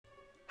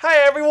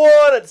Hey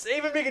everyone, it's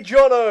even bigger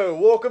Jono.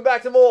 Welcome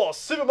back to more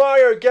Super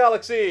Mario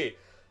Galaxy.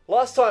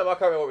 Last time, I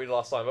can't remember what we did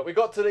last time, but we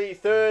got to the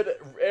third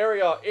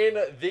area in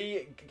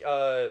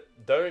the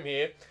dome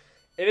here.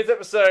 In this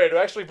episode, we're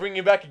actually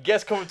bringing back a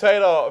guest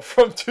commentator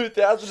from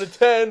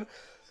 2010.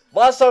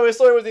 Last time we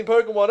saw him was in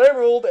Pokémon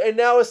Emerald, and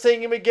now we're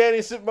seeing him again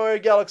in Super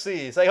Mario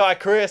Galaxy. Say hi,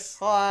 Chris.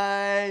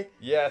 Hi.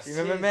 Yes. You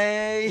remember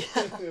me?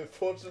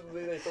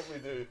 Fortunately, they probably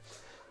do.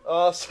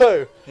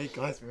 So. Hey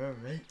guys, remember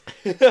me?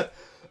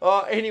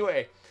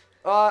 Anyway,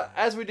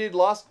 as we did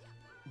last...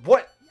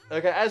 What?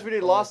 Okay, as we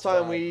did last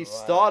time, we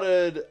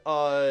started...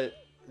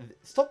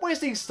 Stop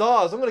wasting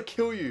stars, I'm gonna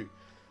kill you.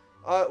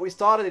 We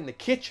started in the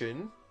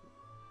kitchen.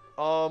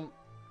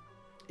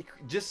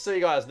 Just so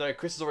you guys know,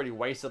 Chris has already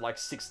wasted like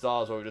 6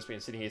 stars while we've just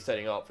been sitting here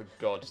setting up, for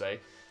God's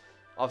sake.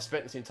 I've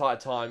spent this entire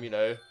time, you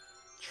know,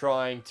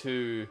 trying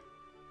to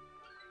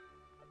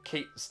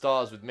keep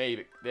stars with me,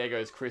 but there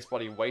goes Chris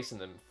bloody wasting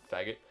them,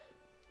 faggot.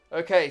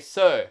 Okay,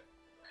 so...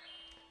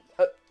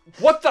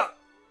 what the...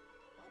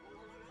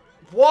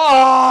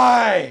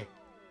 Why?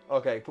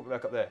 Okay, put me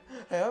back up there.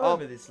 Hey, I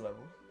remember this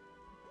level.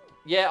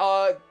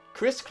 Yeah,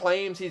 Chris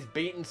claims he's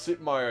beaten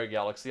Super Mario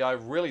Galaxy. I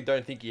really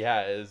don't think he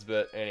has,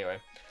 but anyway.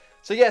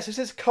 So yes, this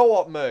is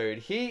co-op mode.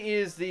 He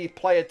is the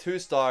player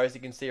 2-star, as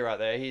you can see right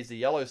there. He's the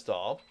yellow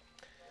star.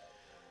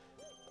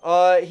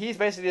 He's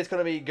basically just going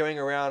to be going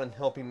around and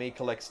helping me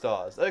collect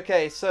stars.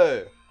 Okay,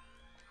 so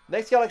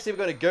next galaxy we're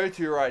going to go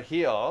to right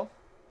here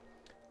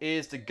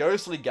is the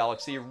Ghostly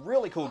Galaxy. A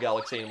really cool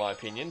galaxy in my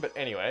opinion, but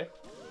anyway.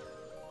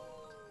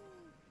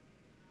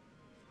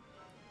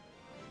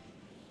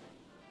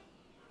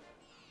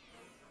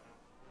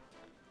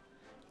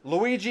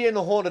 Luigi in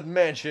the Haunted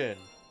Mansion.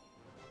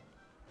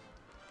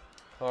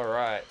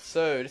 Alright,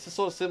 so this is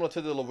sort of similar to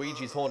the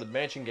Luigi's Haunted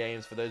Mansion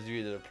games for those of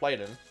you that have played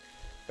them.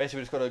 Basically,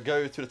 we just got to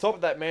go to the top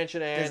of that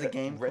mansion and... There's a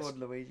game called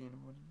Luigi in the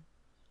Haunted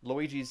Mansion.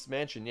 Luigi's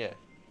Mansion, yeah.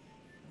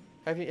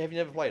 Have you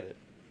never played it?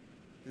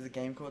 There's a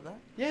game called that?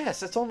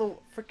 Yes, it's on the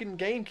freaking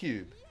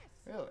GameCube.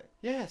 Really?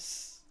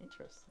 Yes.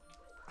 Interesting.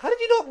 How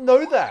did you not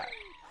know that?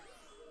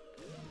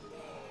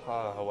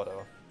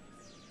 Whatever.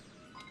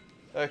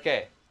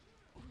 Okay.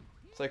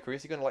 So,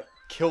 Chris, you gonna, like,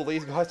 kill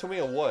these guys for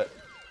me or what?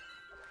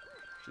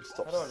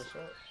 Stop. How do I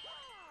destroy it?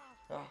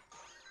 Oh.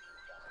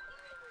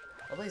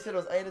 I thought you said it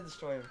was A to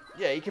destroy him.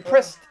 Yeah, you can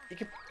press... You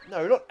can,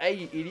 no, not A,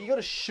 you idiot. You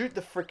gotta shoot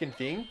the freaking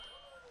thing.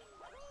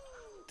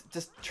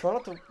 Just try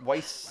not to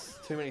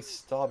waste too many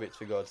star bits,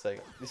 for God's sake.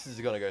 This is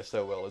gonna go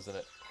so well, isn't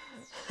it?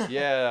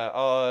 Yeah,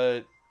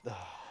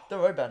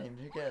 Don't worry about him,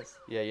 who cares?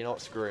 Yeah, you know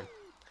what, screw him.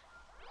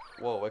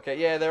 Whoa, okay,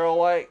 yeah, they're all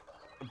like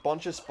a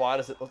bunch of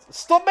spiders that...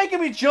 Stop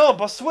making me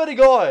jump, I swear to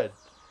God!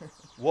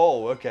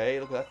 Whoa, okay,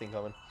 look at that thing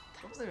coming.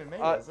 It wasn't even me,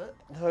 was it?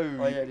 No.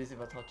 Oh yeah, it is if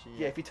I touch you.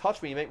 Yeah, if you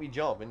touch me, you make me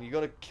jump, and you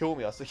gotta kill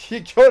me. So you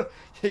gotta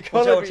watch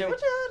out,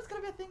 there's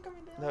gonna be a thing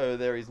coming down. No,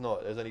 there is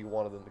not. There's only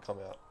one of them to come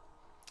out.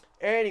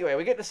 Anyway,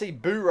 we get to see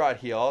Boo right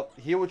here.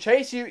 He will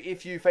chase you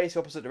if you face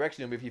the opposite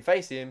direction, but if you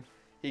face him,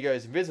 he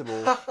goes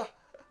invisible.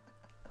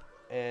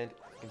 And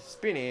you can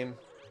spin him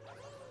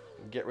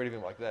and get rid of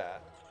him like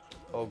that.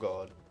 Oh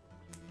God.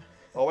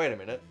 Oh, wait a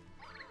minute.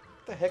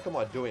 What the heck am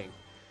I doing?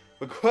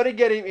 We've got to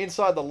get him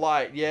inside the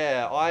light.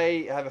 Yeah,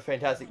 I have a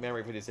fantastic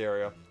memory for this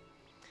area.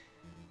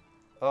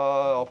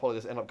 I'll probably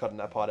just end up cutting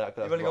that part out.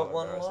 You've only got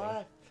one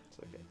life. It's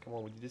okay. Come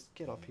on, would you just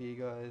get up here,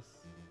 guys?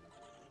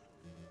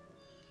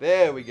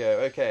 There we go.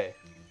 Okay.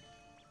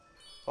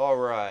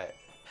 Alright.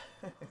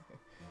 What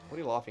are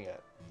you laughing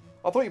at?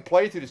 I thought you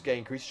played through this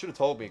game, Chris. You should have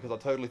told me, because I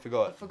totally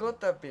forgot. I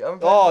forgot that bit.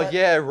 Oh,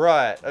 yeah,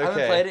 right. Okay. I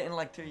haven't played it in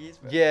like 2 years,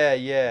 bro. Yeah,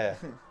 yeah.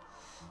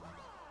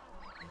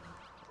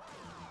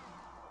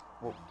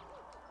 Well,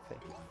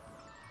 thank you.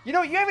 You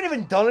know, you haven't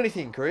even done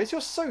anything, Chris.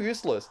 You're so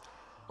useless.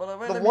 Well,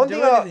 I The won't one do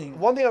thing anything.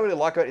 one thing I really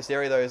like about this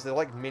area, though, is they're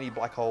like mini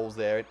black holes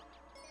there.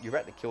 You're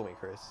about to kill me,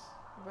 Chris.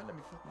 You won't let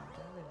me fucking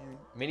do anything.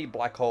 Mini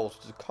black holes,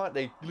 which is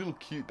they're little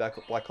cute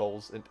black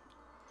holes. And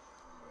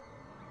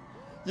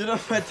You're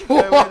not meant to go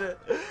with it.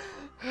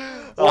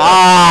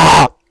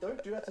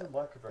 Don't do that to the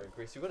microphone,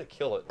 Chris. You're gonna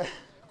kill it.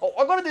 Oh,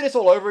 I'm gonna do this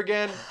all over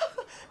again.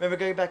 Remember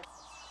going back.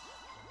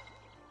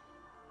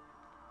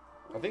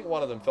 I think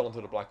one of them fell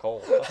into the black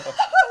hole.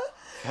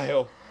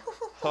 Fail.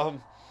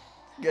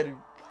 Get him.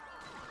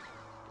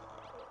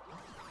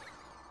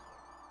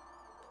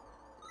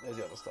 There's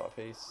the other star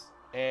piece.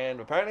 And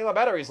apparently my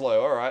battery's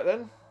low. Alright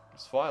then.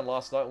 It's fine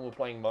last night when we were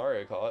playing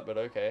Mario Kart, but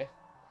okay.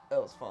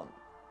 That was fun.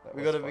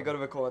 We gotta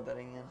record that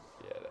again.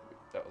 Yeah,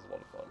 that was a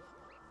lot of fun.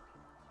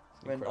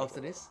 When after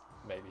this?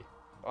 Maybe.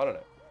 I don't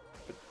know.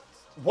 But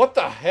what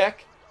the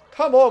heck?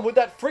 Come on, would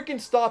that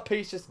freaking star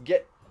piece just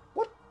get...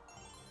 What?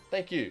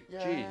 Thank you. Yay.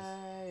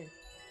 Jeez.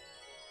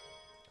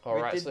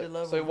 Alright,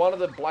 so one of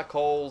the black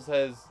holes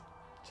has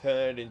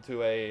turned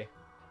into a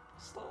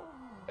star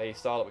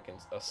that we can...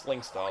 A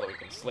sling star that we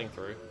can sling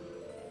through.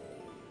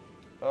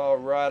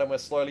 Alright, and we're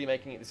slowly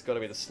making it... This has got to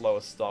be the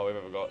slowest star we've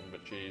ever gotten,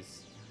 but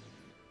jeez.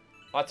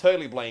 I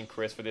totally blame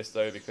Chris for this,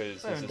 though,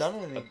 because this is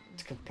a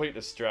complete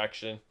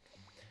distraction.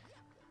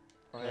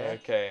 Oh, yeah?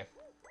 Okay.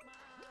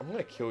 I'm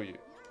gonna kill you.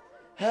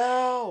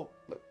 Help!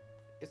 Look,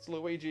 it's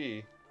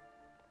Luigi.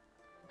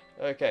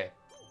 Okay.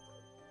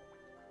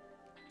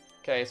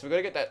 Okay, so we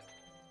gotta get that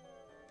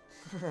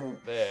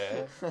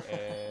there,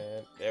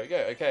 and there we go.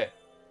 Okay.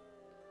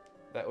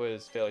 That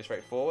was fairly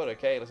straightforward.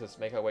 Okay, let's just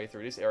make our way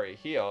through this area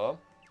here.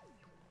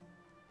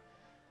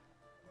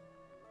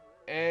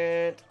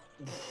 And...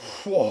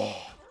 Whoa! What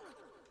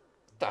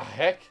the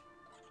heck?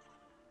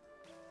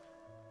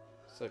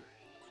 So,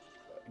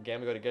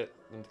 again, we gotta get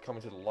them to come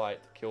into the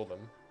light to kill them.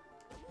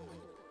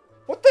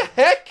 What the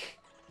heck?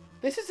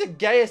 This is the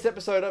gayest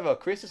episode ever.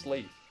 Chris, just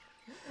leave.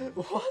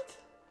 What?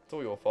 It's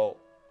all your fault.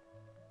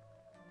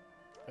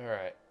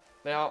 Alright.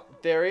 Now,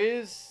 there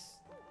is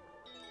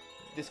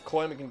this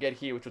coin we can get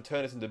here, which will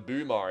turn us into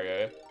Boo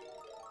Mario.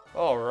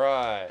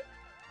 Alright.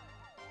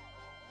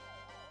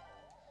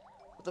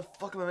 What the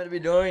fuck am I meant to be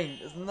doing?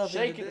 There's nothing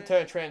Shake to it do. to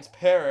turn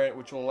transparent,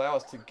 which will allow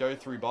us to go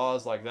through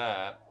bars like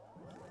that.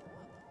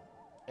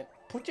 And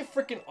put your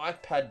freaking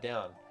iPad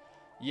down.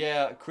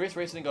 Yeah, Chris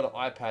recently got an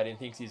iPad and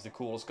thinks he's the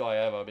coolest guy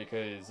ever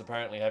because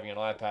apparently having an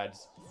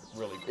iPad's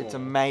really cool. It's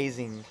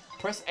amazing.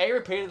 Press A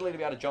repeatedly to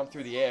be able to jump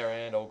through the air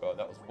and... Oh god,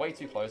 that was way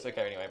too close.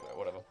 Okay, anyway,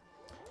 whatever.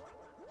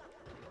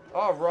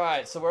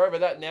 Alright, so we're over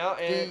that now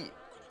and... The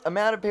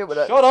amount of people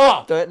that Shut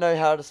up! don't know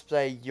how to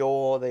say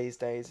 "your" these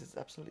days is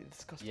absolutely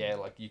disgusting. Yeah,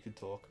 like you could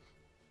talk.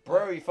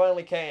 Bro, you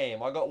finally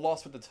came. I got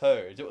lost with the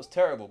toads. It was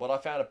terrible, but I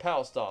found a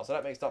power star, so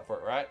that makes up for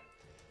it, right?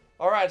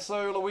 Alright,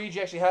 so Luigi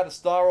actually had a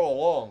star all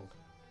along.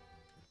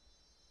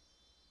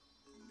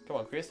 Come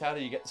on, Chris, how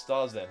do you get the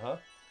stars then, huh?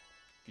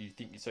 If you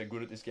think you're so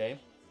good at this game.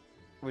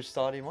 Which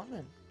star do you want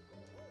then?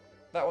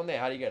 That one there,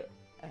 how do you get it?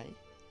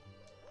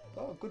 A.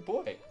 Oh, good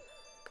boy.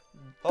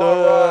 Duh.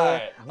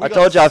 Alright. I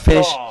told you I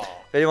finished.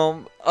 If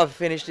anyone, I've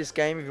finished this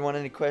game. If you want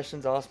any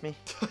questions, ask me.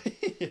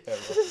 Yeah, not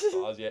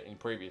stars yet in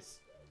previous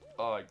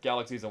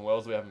galaxies and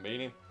worlds we haven't been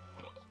in.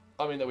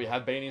 I mean that we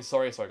have been in,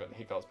 sorry, so I got the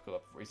hiccups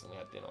because I've recently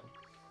had dinner.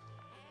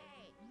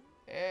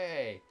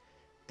 Hey.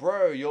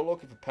 Bro, you're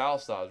looking for power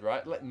stars,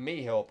 right? Let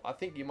me help. I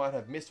think you might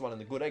have missed one in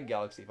the Good Egg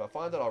Galaxy. If I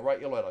find it, I'll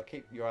write you a letter.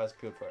 Keep your eyes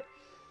peeled for it.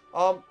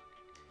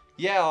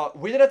 Yeah,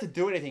 we don't have to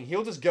do anything.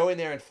 He'll just go in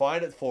there and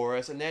find it for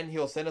us, and then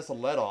he'll send us a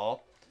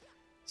letter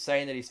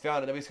saying that he's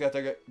found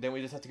it. Then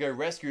we just have to go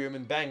rescue him,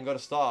 and bang, got a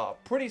star.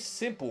 Pretty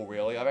simple,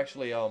 really. I've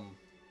actually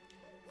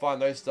find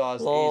those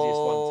stars the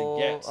easiest one to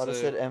get. I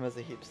just said Emma's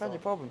a hipster. Not your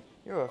problem.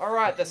 You're a. All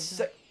right, that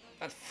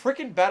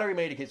freaking battery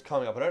meter keeps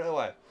coming up. I don't know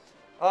why.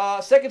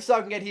 Second star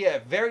we can get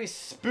here. Very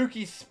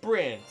spooky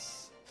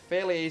sprints.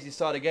 Fairly easy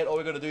star to get. All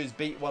we got to do is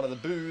beat one of the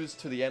boos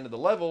to the end of the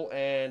level,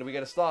 and we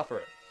get a star for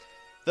it.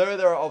 Though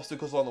there are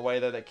obstacles along the way,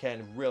 though, that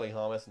can really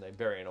harm us, and they're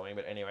very annoying,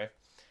 but anyway.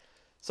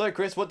 So,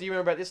 Chris, what do you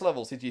remember about this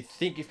level, since you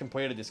think you've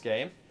completed this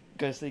game?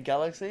 Ghostly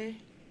Galaxy.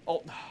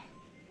 Oh.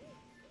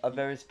 A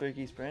very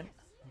spooky sprint.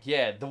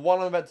 Yeah, the one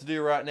I'm about to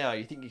do right now.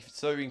 You think you're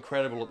so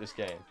incredible at this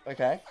game.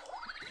 Okay.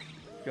 Do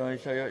you want me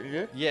to show you what you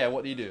do? Yeah,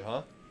 what do you do,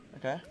 huh?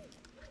 Okay.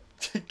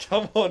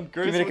 Come on,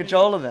 Chris. Give me the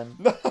controller then.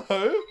 No.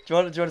 Do you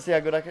want to see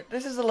how good I can?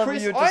 This is the level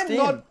Chris, you're just I'm in.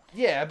 not...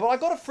 Yeah, but I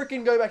gotta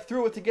freaking go back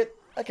through it to get...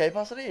 Okay,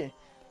 pass it here.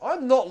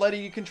 I'm not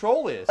letting you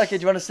control this. Okay,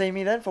 do you want to see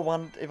me then? For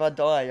one, if I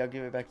die, I'll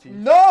give it back to you.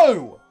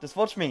 No! Just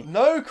watch me.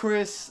 No,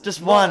 Chris.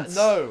 Just Not- once.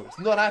 No, it's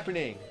not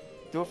happening.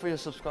 Do it for your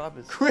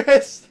subscribers.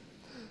 Chris!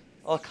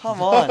 Oh, come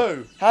No.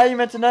 on. How are you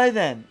meant to know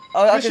then?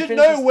 Oh, I You can should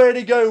finish know this- where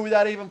to go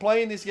without even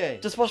playing this game.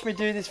 Just watch me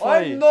do this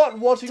for you. I'm not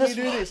watching Just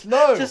you do one- this.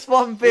 No. Just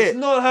one bit. It's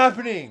not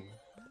happening.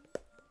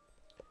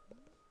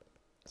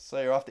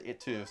 So you're after it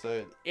too.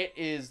 So it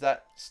is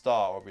that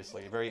star,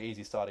 obviously. A very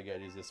easy star to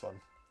get is this one.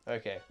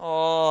 Okay.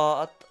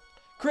 Oh,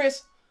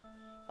 Chris!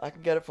 I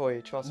can get it for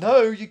you, trust me.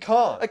 No, you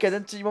can't. Okay,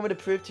 then do you want me to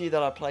prove to you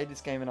that I played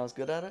this game and I was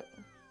good at it?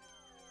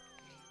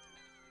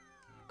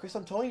 Chris,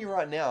 I'm telling you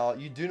right now,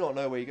 you do not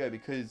know where you go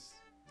because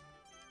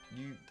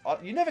you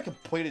never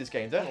completed this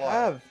game. Don't I lie.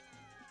 have.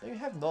 No, you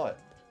have not.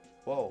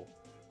 Whoa.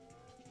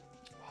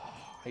 Oh,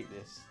 I hate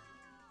this.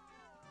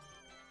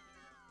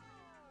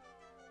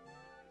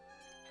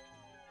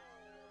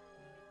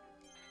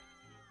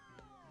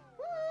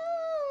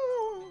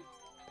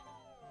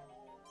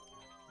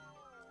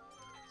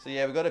 So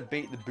yeah, we got to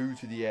beat the boo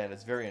to the end.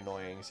 It's very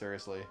annoying,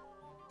 seriously.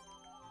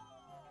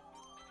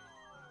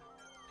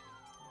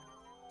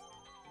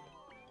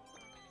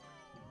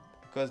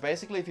 Because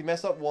basically, if you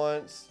mess up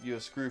once, you're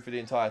screwed for the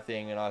entire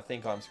thing, and I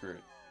think I'm screwed.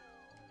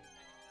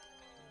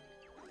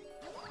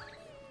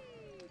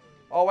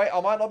 Oh wait, I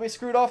might not be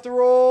screwed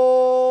after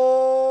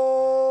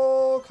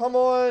all! Come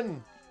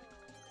on!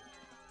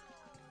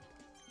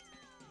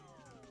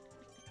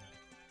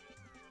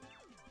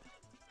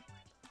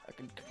 I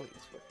can complete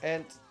this one.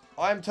 And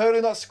I'm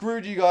totally not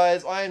screwed, you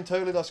guys. I am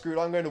totally not screwed.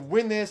 I'm going to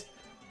win this.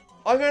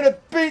 I'm going to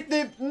beat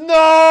the...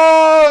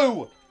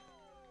 No!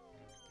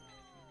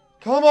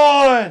 Come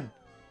on!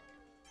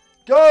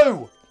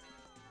 Go!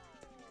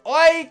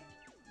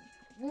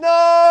 No!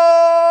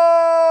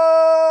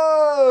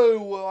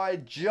 I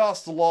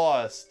just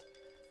lost.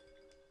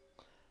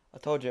 I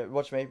told you,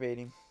 watch me beat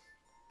him.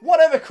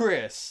 Whatever,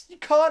 Chris. You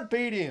can't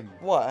beat him.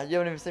 What? You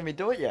haven't even seen me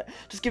do it yet.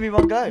 Just give me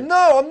one go.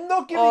 No, I'm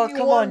not giving you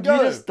come one on, go.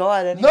 you just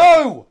died anyway.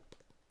 No!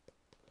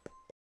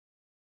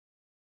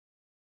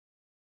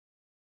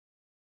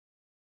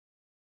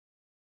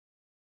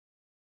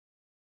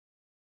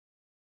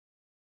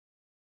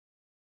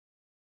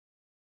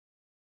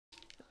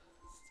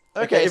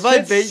 Okay, if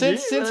I beat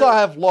since I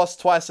have lost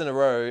twice in a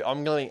row,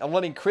 I'm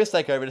letting Chris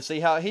take over to see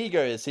how he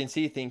goes, since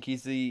he thinks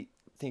he's the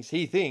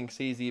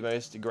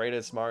most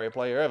greatest Mario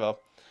player ever.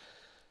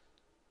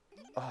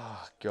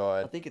 Oh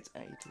god. I think it's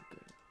A to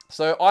go.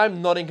 So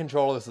I'm not in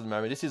control of this at the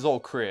moment. This is all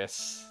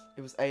Chris.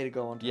 It was A to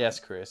go on. Yes,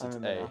 Chris, it's A.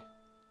 Now.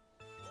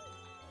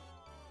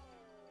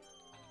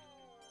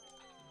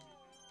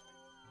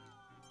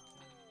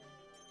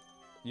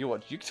 You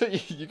what?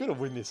 You're gonna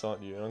win this,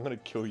 aren't you? And I'm gonna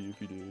kill you if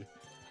you do.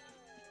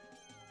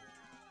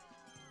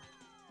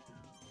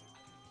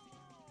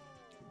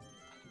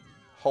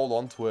 Hold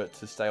on to it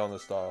to stay on the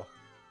star.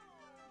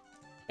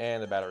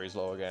 And the battery's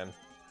low again.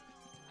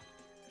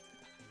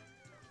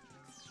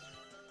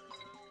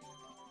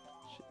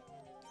 Shit.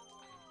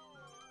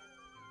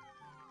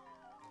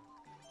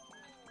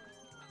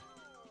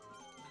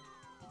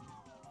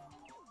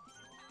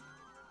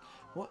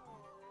 What?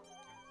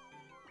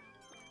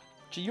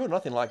 Gee, you're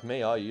nothing like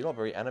me, are you? You're not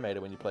very animated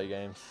when you play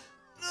games.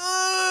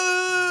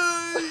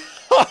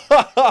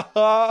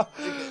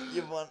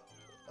 You won.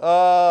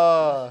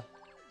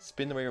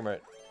 Spin the Wii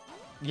remote.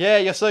 Yeah,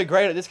 you're so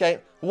great at this game.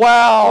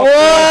 Wow!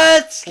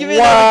 What? Give me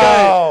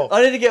another go.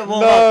 I need to get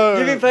more. No,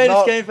 You've been playing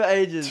this game for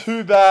ages.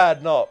 Too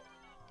bad, not.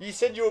 You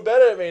said you were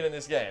better at me than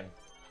this game.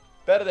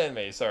 Better than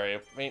me, sorry. I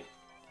mean,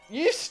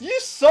 you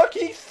suck.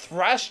 He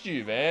thrashed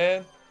you,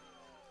 man.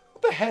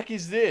 What the heck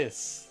is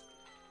this?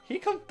 He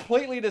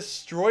completely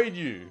destroyed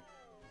you.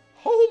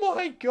 Oh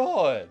my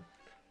god.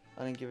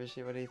 I don't give a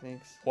shit what he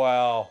thinks.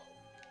 Wow.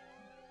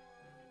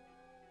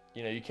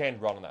 You know, you can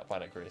run on that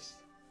planet, Chris.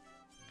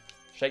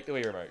 Shake the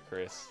Wii remote,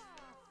 Chris.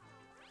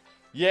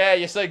 Yeah,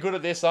 you're so good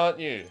at this, aren't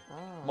you?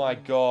 Oh. My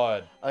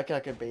god. Okay, I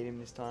can beat him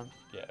this time.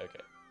 Yeah, okay.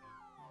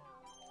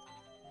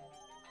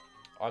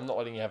 I'm not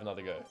letting you have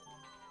another go.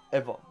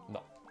 Ever?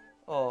 No.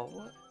 Oh,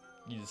 what?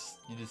 You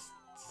just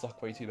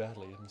suck way too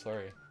badly. I'm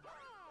sorry.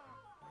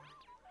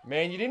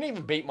 Man, you didn't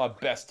even beat my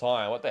best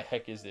time. What the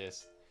heck is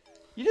this?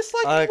 You just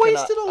like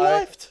wasted a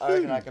life too. I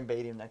reckon I can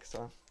beat him next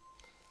time.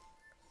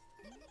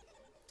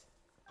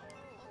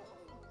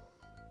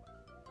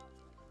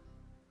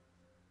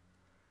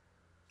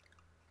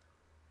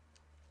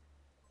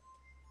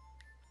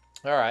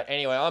 Alright,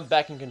 anyway, I'm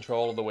back in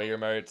control of the Wii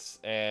remotes,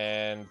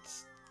 and...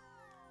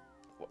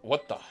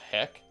 What the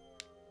heck?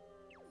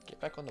 Get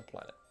back on the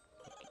planet.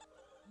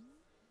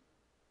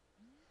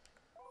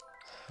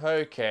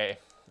 Okay,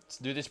 let's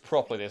do this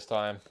properly this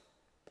time.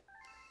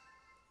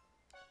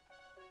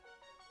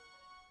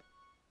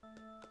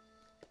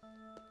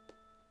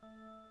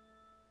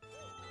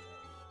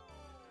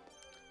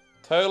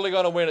 Totally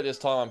gonna win it this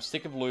time. I'm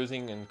sick of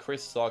losing, and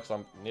Chris sucks. I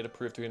need to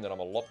prove to him that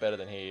I'm a lot better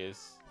than he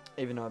is.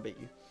 Even though I beat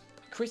you.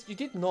 Chris, you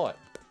did not.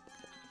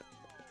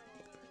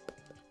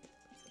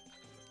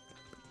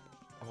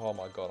 Oh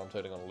my god, I'm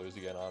totally gonna lose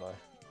again, aren't I?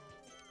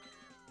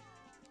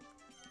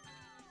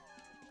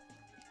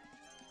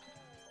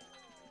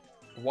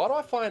 Why do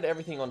I find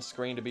everything on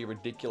screen to be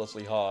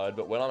ridiculously hard,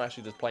 but when I'm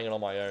actually just playing it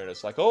on my own,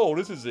 it's like, oh,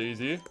 this is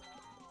easy.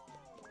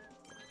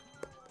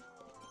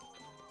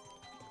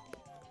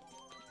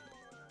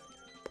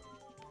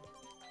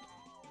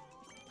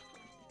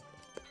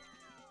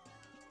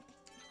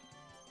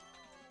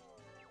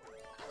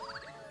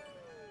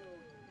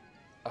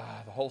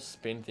 The whole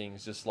spin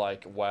thing's just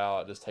like,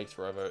 wow, it just takes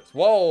forever. It's,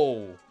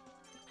 whoa!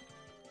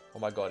 Oh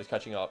my god, he's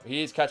catching up.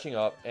 He is catching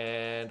up,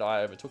 and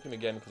I overtook him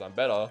again because I'm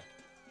better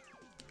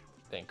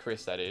than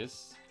Chris, that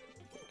is.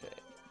 Okay.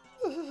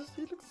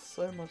 He looks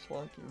so much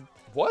like him.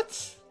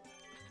 What?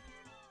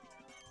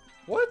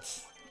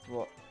 What?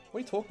 What? What are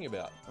you talking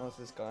about? Oh, it's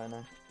this guy, I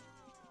know.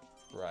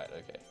 Right,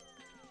 okay.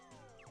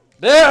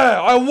 There!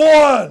 I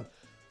won!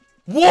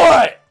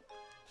 What?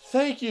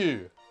 Thank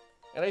you!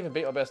 And I even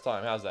beat my best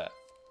time. How's that?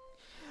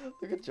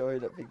 Look at Joey,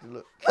 that big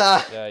look.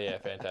 Yeah,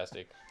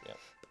 fantastic. Yeah.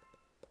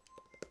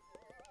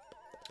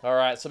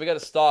 Alright, so we got a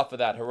star for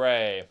that.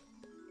 Hooray.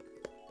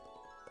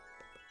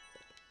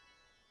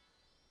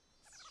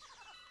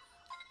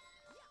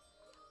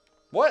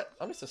 What?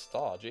 I missed a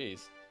star.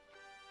 Jeez.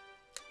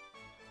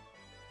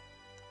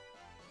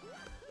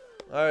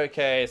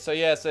 Okay, so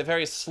yeah, it's a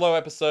very slow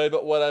episode,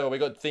 but whatever. We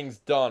got things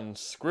done.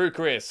 Screw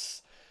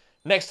Chris.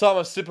 Next time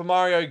on Super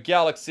Mario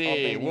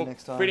Galaxy, we'll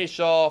finish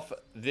off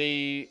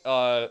the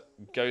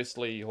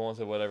Ghostly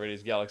Haunted, whatever it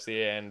is,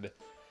 Galaxy, and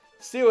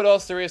see what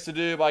else there is to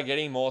do by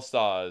getting more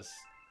stars.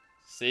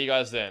 See you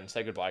guys then.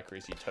 Say goodbye,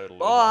 Chris, you total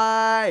loser.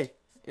 Bye!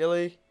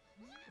 Illy.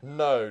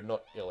 No,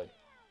 not Illy.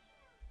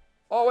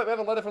 Oh, wait, we have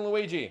a letter from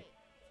Luigi.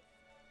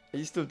 Are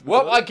you still...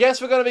 Well, I guess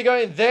we're going to be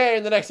going there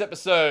in the next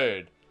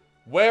episode.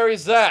 Where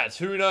is that?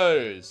 Who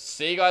knows?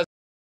 See you guys.